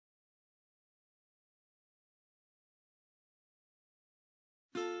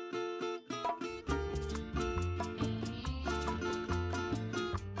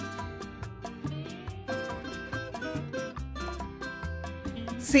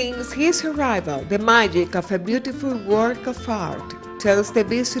Since his arrival, the magic of a beautiful work of art tells the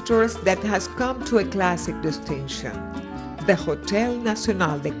visitors that has come to a classic distinction, the Hotel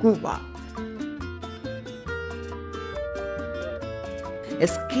Nacional de Cuba.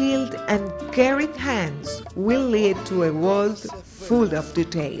 Skilled and caring hands will lead to a world full of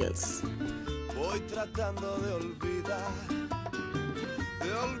details.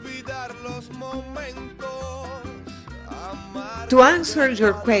 To answer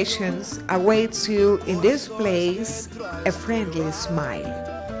your questions awaits you in this place a friendly smile.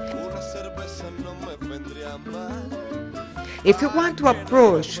 If you want to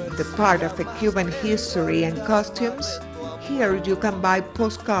approach the part of a Cuban history and costumes, here you can buy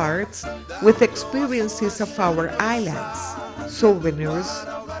postcards with experiences of our islands, souvenirs,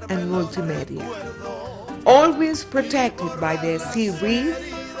 and multimedia. Always protected by the sea reef,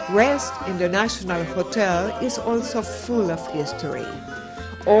 rest in the National Hotel is also full of history.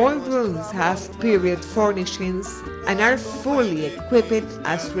 All rooms have period furnishings and are fully equipped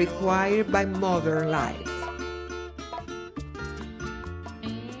as required by modern life.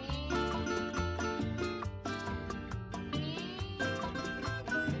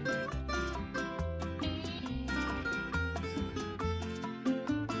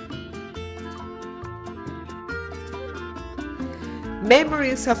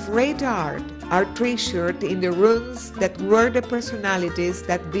 Memories of great art are treasured in the rooms that were the personalities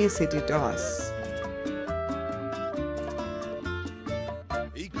that visited us.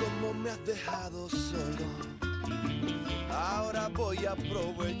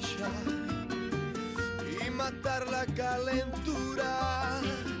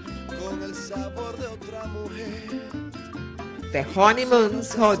 The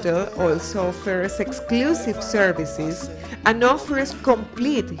Honeymoons Hotel also offers exclusive services and offers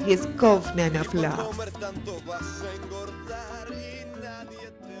complete his covenant of love.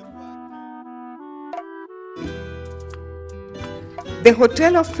 The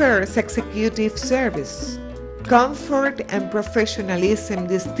hotel offers executive service. Comfort and professionalism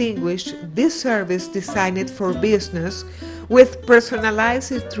distinguish this service designed for business with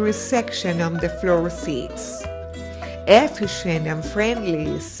personalized reception on the floor seats. Efficient and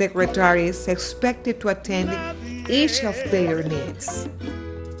friendly secretaries expected to attend each of their needs.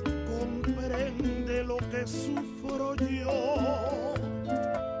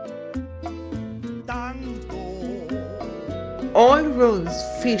 All rooms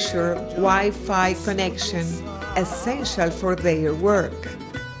feature Wi-Fi connection, essential for their work.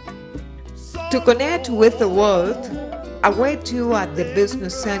 To connect with the world, await you at the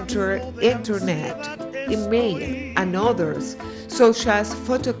business center, internet, email, and others, such as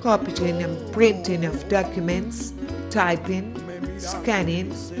photocopying and printing of documents, typing, scanning,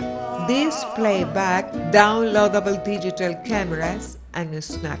 display back, downloadable digital cameras, and a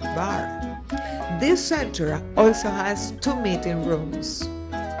snack bar. This center also has 2 meeting rooms.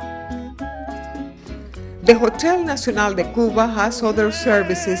 The Hotel Nacional de Cuba has other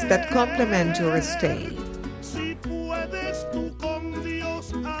services that complement your stay.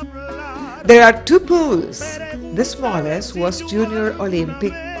 There are 2 pools. The smallest was Junior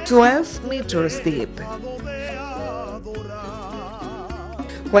Olympic, 12 meters deep.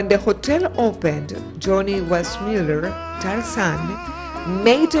 When the hotel opened, Johnny Weissmuller, Tarzan,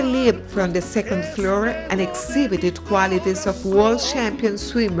 made a leap from the 2nd floor and exhibited qualities of world champion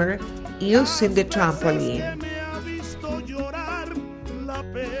swimmer using the trampoline.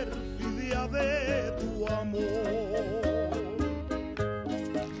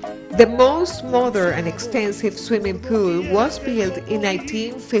 The most modern and extensive swimming pool was built in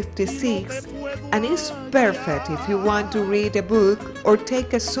 1956 and is perfect if you want to read a book or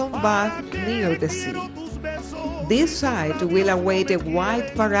take a sun bath near the sea. This site will await a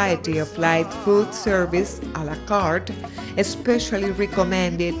wide variety of light food service a la carte, especially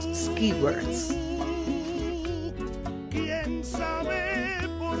recommended skiers.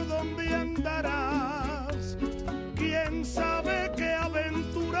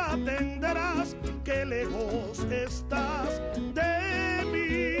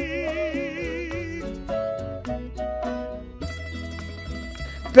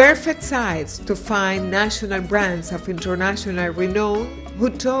 Perfect sites to find national brands of international renown who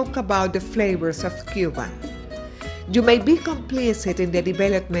talk about the flavors of Cuba. You may be complicit in the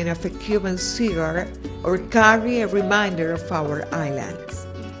development of a Cuban cigar or carry a reminder of our islands.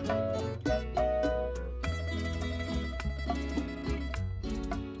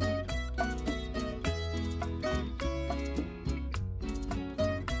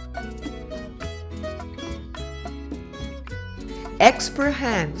 Expert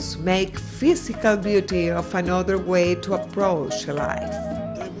hands make physical beauty of another way to approach life.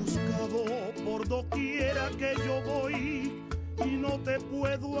 te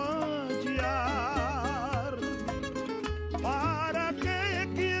puedo hallar. ¿Para qué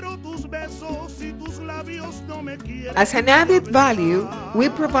quiero tus besos si tus labios no me quieren? As an added value, we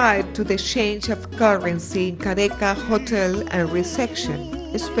provide to the exchange of currency in Careca hotel and reception,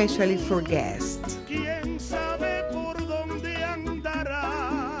 especially for guests. ¿Quién sabe por dónde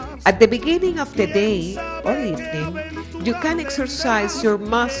andarás? At the beginning of the day or evening, you can exercise your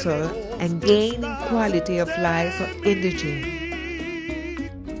muscle and gain in quality of life in the gym.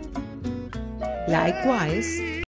 Likewise,